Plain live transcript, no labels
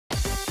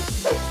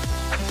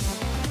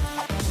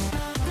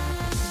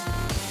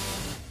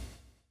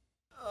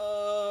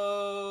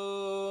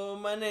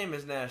My name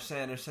is Nash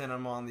Sanderson.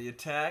 I'm on the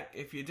attack.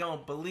 If you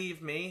don't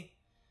believe me,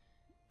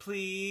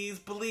 please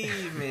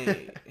believe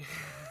me.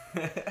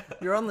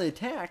 You're on the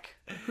attack?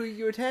 Who are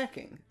you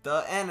attacking?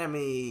 The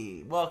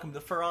enemy. Welcome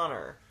to For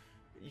Honor,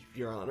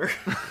 Your Honor.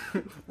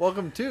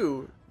 Welcome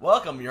to...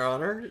 Welcome, Your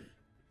Honor.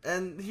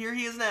 And here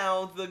he is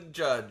now, the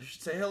judge.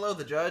 Say hello,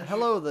 the judge.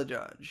 Hello, the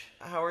judge.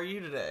 How are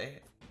you today?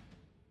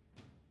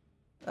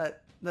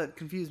 That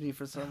confused me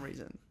for some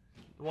reason.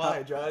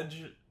 Why,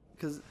 Judge?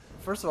 Because,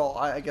 first of all,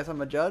 I guess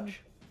I'm a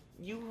judge.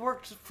 You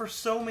worked for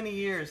so many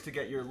years to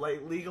get your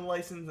legal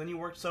license, and you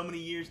worked so many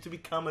years to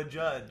become a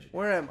judge.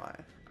 Where am I?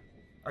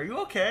 Are you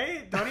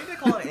okay? Do I need to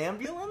call an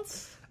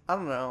ambulance? I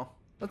don't know.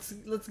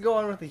 Let's go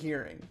on with the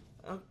hearing.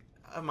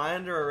 Am I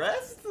under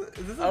arrest?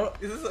 Is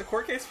this a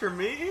court case for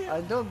me? I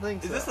don't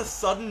think so. Is this a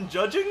sudden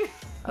judging?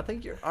 I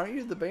think aren't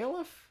you the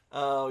bailiff?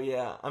 Oh,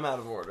 yeah. I'm out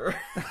of order.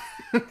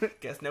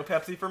 Guess no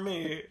Pepsi for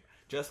me.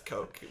 Just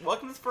Coke.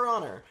 Welcome to For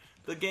Honor.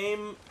 The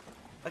game...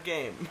 A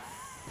game.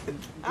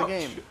 The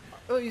game.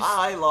 Oh,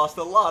 I lost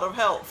a lot of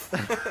health.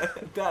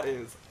 That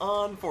is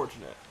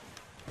unfortunate.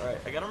 Alright,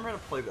 I gotta remember how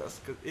to play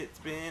this, because it's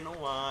been a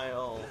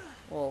while.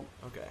 Well,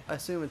 okay. I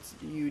assume it's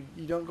you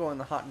don't go in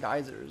the hot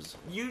geysers.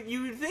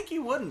 You think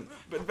you wouldn't,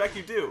 but in fact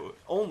you do.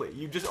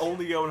 You just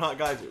only go in hot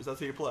geysers.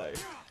 That's how you play.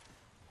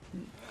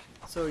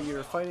 So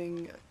you're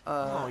fighting...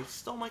 oh, he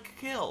stole my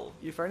kill.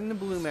 You're fighting the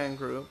Blue Man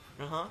Group.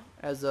 Uh-huh.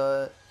 As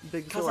a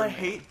big Because I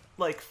hate,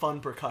 like,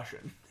 fun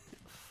percussion.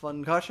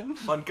 Funcussion?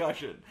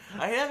 Funcussion.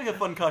 I hate having a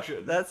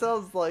funcussion. That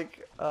sounds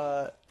like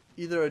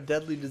either a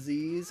deadly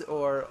disease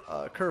or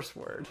a curse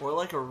word. Or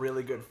like a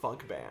really good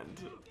funk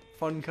band.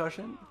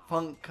 Funcussion?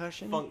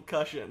 Funkcussion?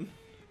 Funkcussion.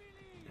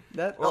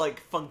 That. Or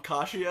like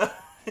Funkasia.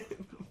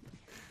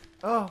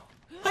 Oh.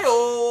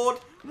 Hi-old!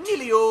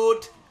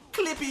 Nilly-old!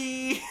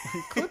 Clippy!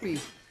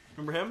 Clippy.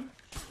 Remember him?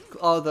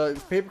 Oh, the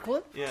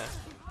paperclip? Yeah.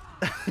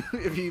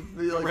 If he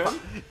like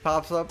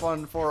pops up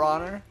on For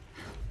Honor.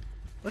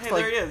 Looks hey,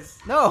 there he is.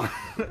 No.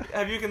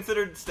 Have you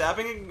considered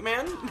stabbing a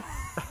man?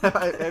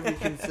 Have you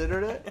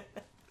considered it?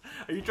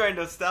 Are you trying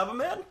to stab a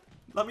man?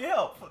 Let me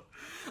help.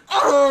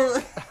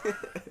 I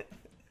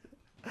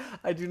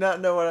do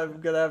not know what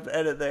I'm gonna have to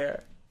edit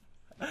there.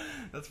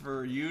 That's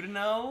for you to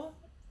know,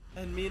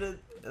 and me to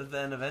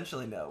then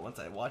eventually know once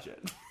I watch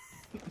it.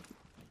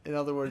 In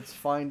other words,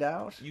 find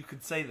out? You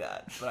could say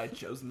that, but I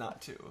chose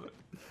not to.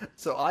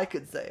 So I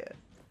could say it.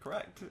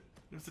 Correct.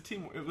 It was a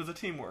teamwork. It was a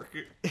teamwork.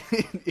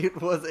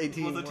 It was a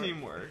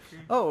teamwork.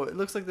 Oh, it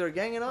looks like they're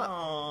ganging up.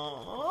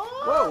 Aww.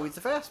 Whoa, he's a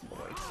fast boy.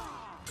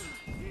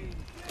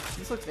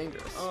 This looks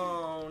dangerous.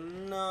 Oh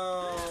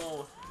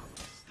no.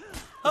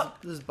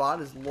 This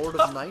bot is Lord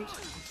of Night.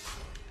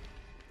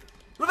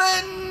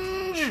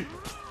 Revenge!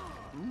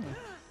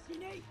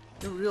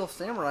 You're a real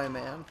samurai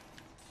man.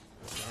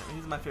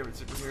 He's my favorite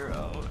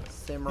superhero.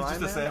 Samurai He's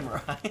just man? a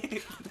samurai.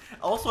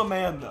 Also a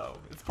man, though.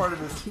 It's part of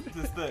his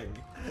thing.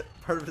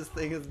 Part of his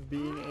thing is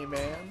being a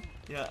man?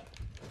 Yeah.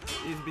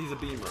 He's a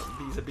bee-man.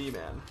 He's a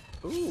bee-man.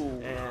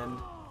 Ooh. And...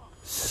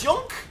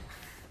 Shunk!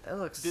 That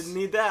looks... Didn't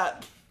need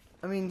that.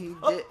 I mean,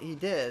 he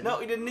did. No,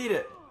 he didn't need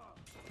it.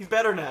 He's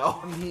better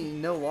now. I mean, he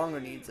no longer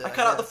needs it. I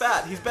cut out the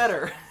fat. He's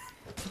better.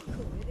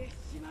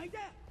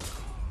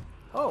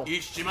 Oh.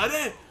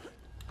 Ishimade!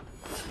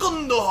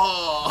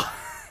 Kondoha!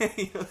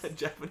 You know that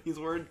Japanese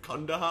word,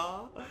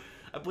 Kondoha?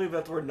 I believe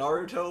that's where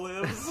Naruto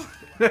lives.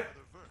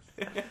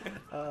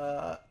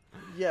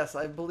 Yes,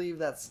 I believe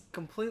that's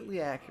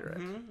completely accurate.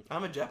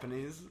 I'm a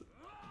Japanese.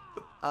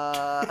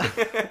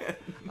 I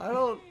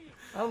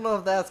don't know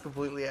if that's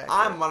completely accurate.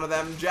 I'm one of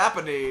them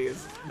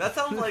Japanese. That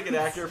sounds like an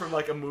actor from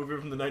like a movie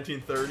from the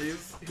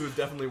 1930s who was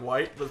definitely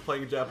white, but was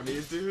playing a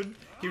Japanese dude.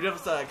 He would have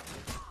to say like,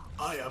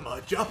 I am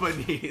a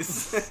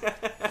Japanese.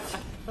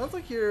 Sounds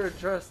like you're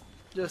just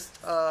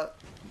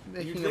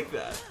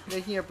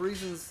making up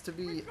reasons to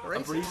be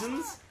racist.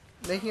 Reasons?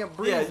 Making up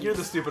reasons. Yeah, you're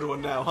the stupid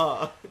one now,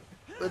 huh?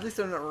 But at least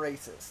they're not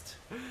racist.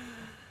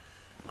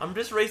 I'm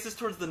just racist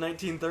towards the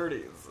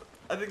 1930s.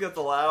 I think that's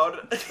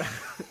allowed.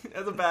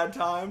 That's a bad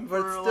time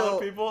for a lot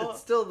of people. It's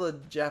still the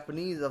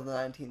Japanese of the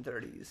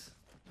 1930s.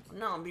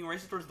 No, I'm being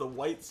racist towards the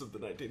whites of the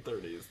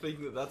 1930s,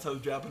 thinking that that's how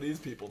Japanese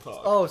people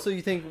talk. Oh, so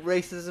you think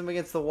racism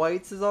against the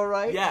whites is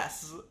alright?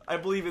 Yes, I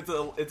believe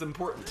it's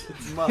important.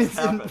 It must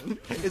happen.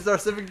 It's our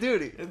civic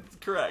duty. It's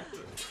correct.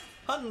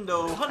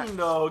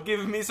 Hundo,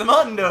 give me some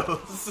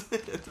hundos.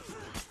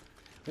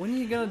 When are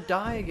you gonna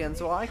die again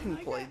so I can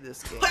play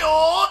this game?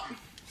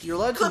 You're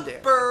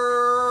legendary.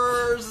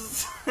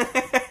 Clippers!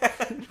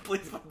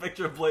 Please put a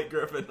picture of Blake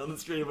Griffin on the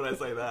screen when I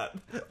say that.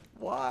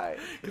 Why?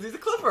 Because he's a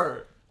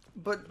Clipper.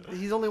 But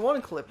he's only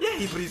one Clipper. Yeah,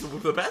 but he's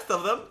the best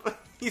of them.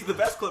 He's the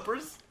best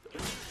Clippers.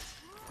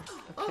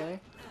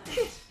 Okay.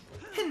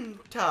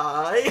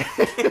 Hentai.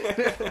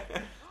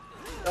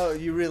 Oh,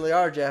 you really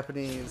are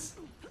Japanese.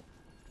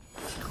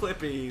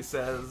 Clippy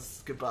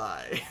says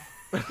goodbye.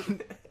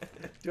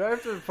 Do I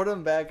have to put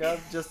him back up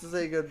just to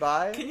say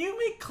goodbye? Can you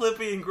make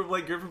Clippy and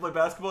Blake Griffin play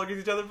basketball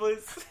against each other,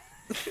 please?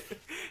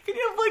 Can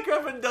you have Blake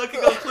Griffin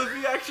dunking on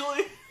Clippy,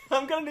 actually?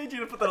 I'm gonna need you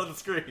to put that on the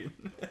screen.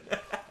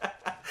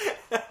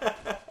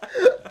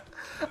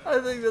 I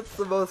think that's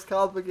the most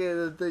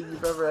complicated thing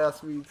you've ever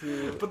asked me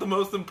to. But the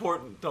most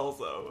important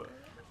also.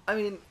 I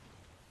mean,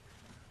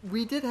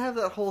 we did have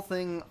that whole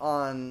thing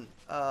on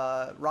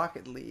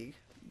Rocket League.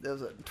 There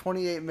was a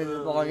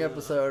 28-minute long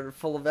episode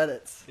full of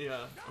edits.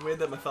 Yeah, we had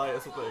that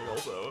Matthias thing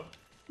also.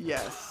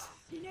 Yes.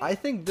 I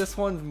think this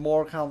one's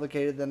more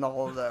complicated than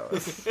all of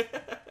those.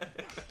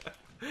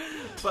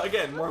 But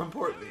again, more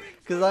important.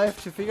 Because I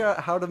have to figure out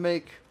how to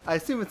make... I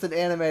assume it's an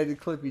animated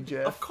Clippy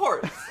GIF. Of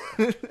course.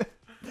 You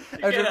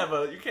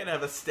can't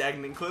have a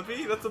stagnant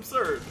Clippy. That's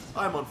absurd.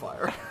 I'm on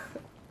fire.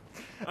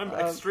 I'm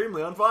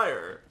extremely on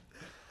fire.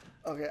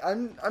 Okay,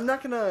 I'm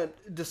not gonna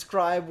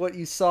describe what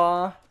you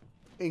saw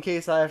in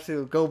case I have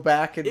to go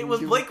back and... It was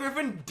Blake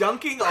Griffin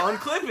dunking on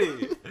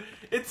Clippy.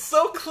 It's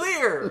so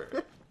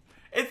clear.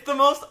 It's the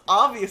most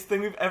obvious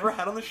thing we've ever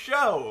had on the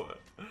show.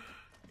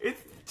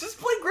 It's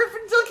just Blake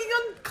Griffin dunking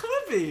on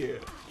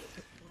Clippy.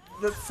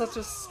 That's such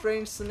a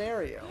strange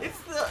scenario.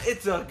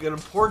 It's an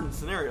important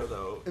scenario,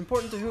 though.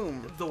 Important to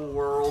whom? The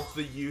world,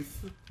 the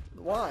youth.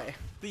 Why?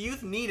 The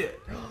youth need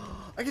it.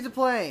 I get to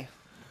play.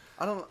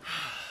 I don't...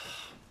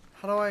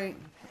 How do I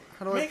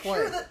play? Make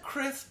sure that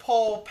Chris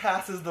Paul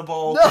passes the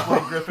ball to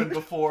Blake Griffin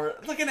before.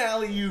 It's like an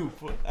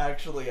alley-oop,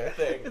 actually, I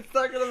think. It's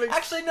not gonna make...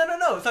 Actually,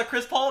 no. It's not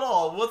Chris Paul at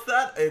all. What's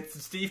that?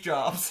 It's Steve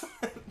Jobs.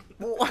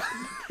 What?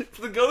 It's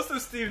the ghost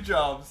of Steve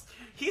Jobs.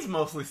 He's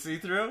mostly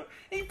see-through.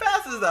 He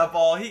passes that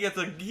ball. He gets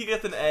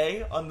an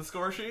A on the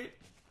score sheet.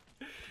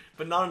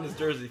 But not on his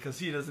jersey, because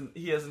he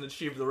hasn't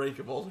achieved the rank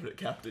of alternate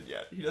captain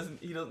yet. He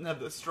doesn't have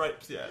the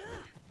stripes yet.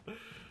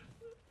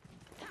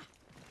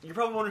 You're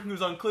probably wondering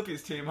who's on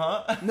Clippy's team,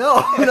 huh?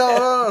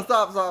 No,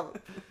 stop.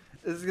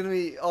 This is gonna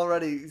be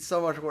already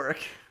so much work.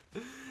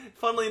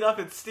 Funnily enough,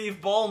 it's Steve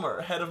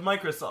Ballmer, head of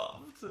Microsoft.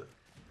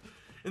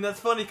 And that's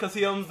funny because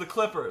he owns the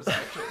Clippers,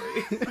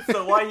 actually.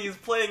 So why he's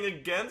playing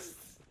against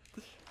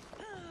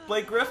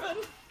Blake Griffin?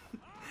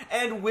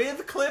 And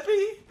with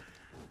Clippy?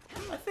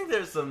 I think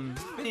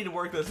we need to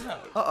work this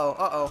out.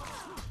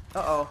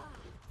 Uh-oh.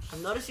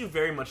 I've noticed you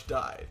very much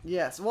died.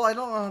 Yes, well, I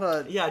don't know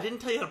how to... Yeah, I didn't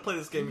tell you how to play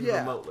this game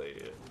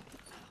remotely.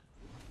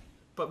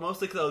 But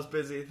mostly because I was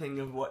busy thinking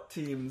of what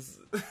teams...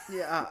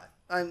 Yeah,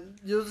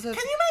 you'll just have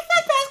Can you make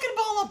that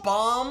basketball a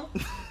bomb?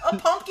 A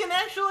pumpkin,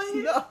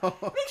 actually? No.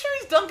 Make sure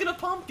he's dunking a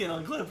pumpkin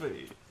on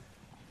Clippy.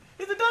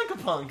 He's a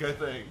dunk-a-punk, I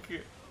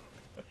think.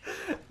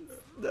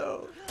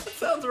 No. That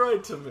sounds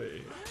right to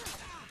me.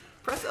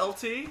 Press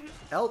LT.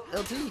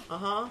 LT?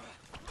 Uh-huh.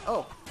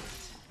 Oh.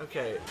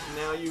 Okay,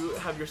 now you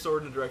have your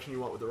sword in the direction you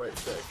want with the right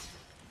stick.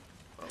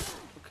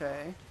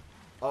 Okay.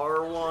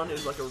 R1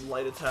 is like a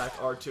light attack,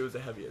 R2 is a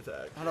heavy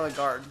attack. How do I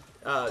guard?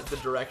 The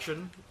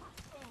direction.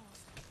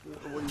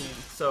 What do you mean?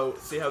 So,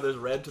 see how there's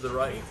red to the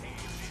right?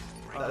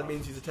 That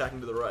means he's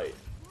attacking to the right.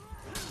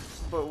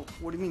 But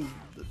what do you mean,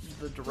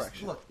 the direction?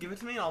 Just look, give it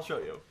to me and I'll show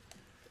you.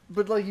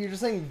 But, like, you're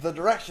just saying the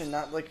direction,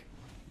 not, like,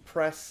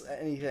 press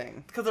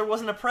anything. Because there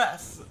wasn't a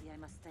press.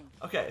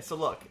 Okay, so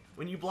look.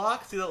 When you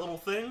block, see that little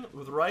thing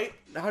with right?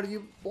 How do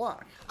you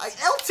block?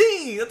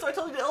 LT! That's why I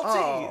told you to LT!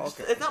 Oh,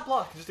 okay. It's not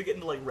block, just to get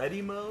into, like,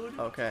 ready mode.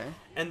 Okay.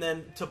 And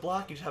then to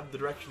block, you just have the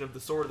direction of the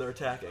sword they're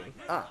attacking.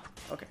 Ah,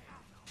 okay.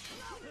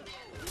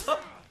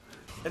 Up.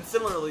 And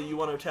similarly, you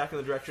want to attack in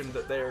the direction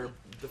that their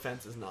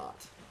defense is not.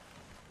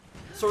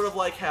 Sort of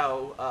like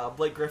how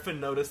Blake Griffin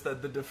noticed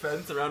that the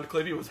defense around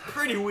Clippy was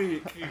pretty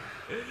weak.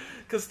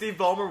 Because Steve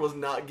Ballmer was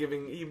not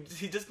giving...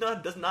 He just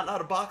does not know how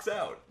to box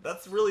out.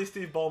 That's really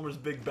Steve Ballmer's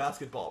big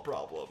basketball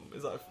problem,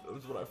 is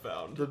what I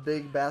found. The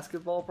big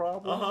basketball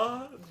problem?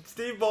 Uh-huh.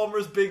 Steve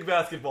Ballmer's big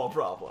basketball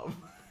problem.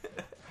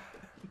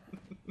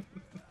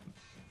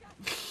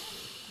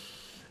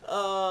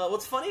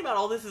 What's funny about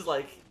all this is,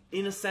 like,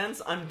 in a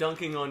sense, I'm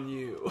dunking on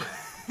you.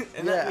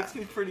 And that makes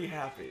me pretty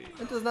happy.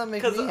 It does not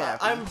make me happy. Because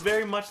I'm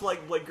very much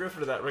like Blake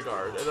Griffin in that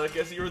regard, and I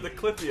guess you're the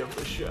Clippy of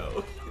the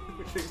show,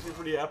 which makes me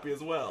pretty happy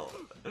as well.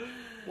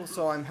 Well,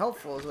 so I'm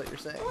helpful is what you're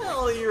saying.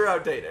 Well, you're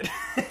outdated.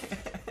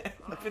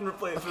 I've been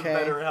replaced with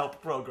better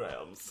help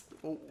programs.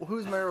 Well,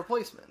 who's my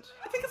replacement?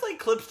 I think it's like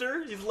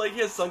Clipster. He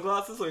has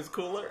sunglasses, so he's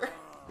cooler.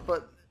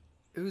 But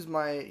who's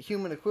my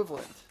human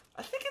equivalent?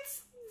 I think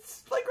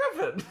it's Blake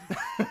Griffin.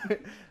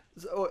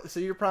 So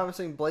you're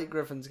promising Blake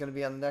Griffin's going to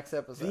be on the next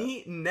episode?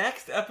 The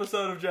next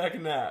episode of Jack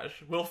and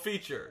Nash will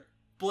feature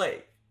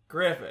Blake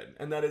Griffin,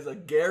 and that is a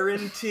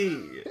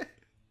guarantee.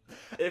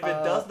 If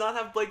it does not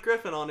have Blake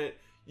Griffin on it,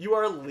 you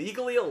are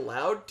legally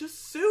allowed to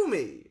sue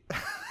me.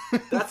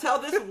 That's how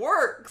this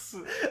works.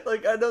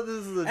 Like, I know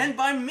this is a... And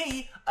by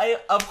me, I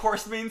of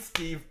course mean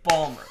Steve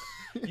Ballmer.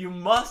 You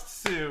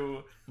must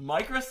sue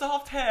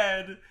Microsoft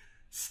head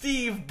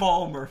Steve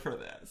Ballmer for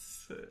this.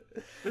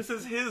 This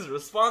is his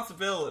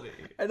responsibility.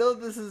 I know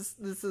this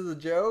is a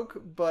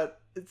joke, but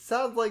it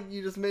sounds like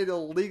you just made a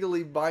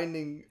legally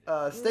binding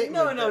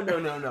statement.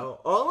 No.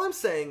 All I'm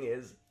saying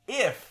is,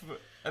 if,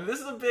 and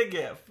this is a big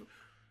if,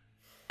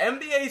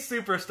 NBA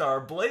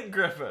superstar Blake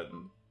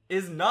Griffin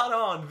is not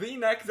on the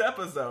next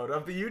episode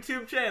of the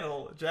YouTube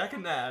channel, Jack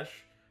and Nash,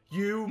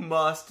 you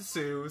must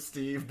sue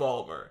Steve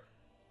Ballmer.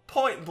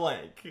 Point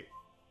blank.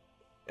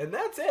 And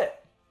that's it.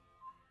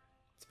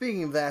 It's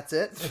Speaking of that's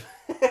it.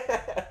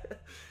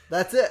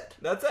 That's it.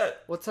 That's it.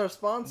 What's our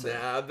sponsor?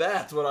 Now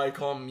that's what I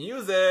call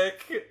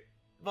music.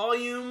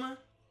 Volume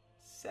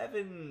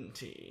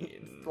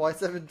 17. Why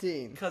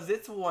 17? Because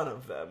it's one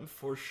of them,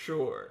 for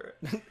sure.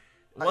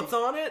 What's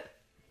on it?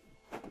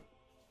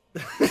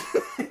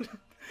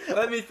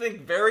 Let me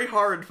think very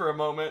hard for a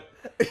moment.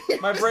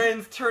 My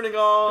brain's turning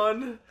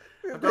on.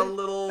 I've got a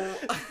little...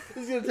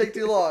 This is going to take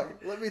too long.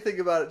 Let me think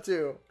about it,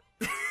 too.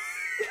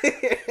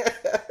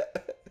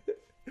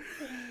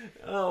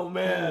 Oh,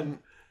 man.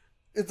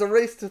 It's a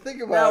race to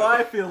think about. Now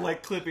I feel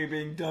like Clippy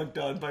being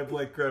dunked on by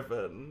Blake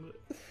Griffin.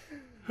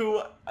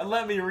 Who,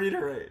 let me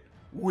reiterate,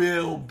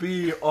 will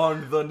be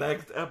on the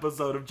next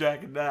episode of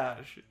Jack and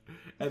Nash.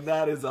 And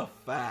that is a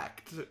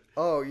fact.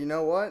 Oh, you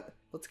know what?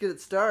 Let's get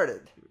it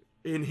started.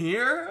 In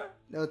here?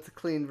 No, it's a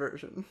clean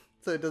version.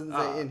 So it doesn't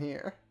say in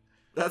here.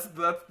 That's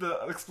the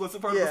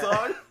explicit part of the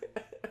song?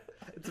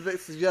 It's a bit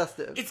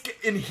suggestive. It's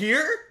in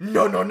here?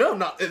 No,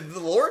 not in the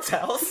Lord's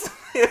house.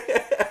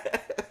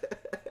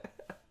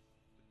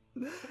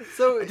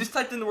 So I just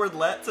typed in the word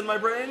 "let's" in my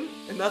brain,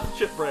 and that's a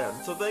chip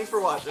brand. So thanks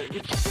for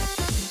watching.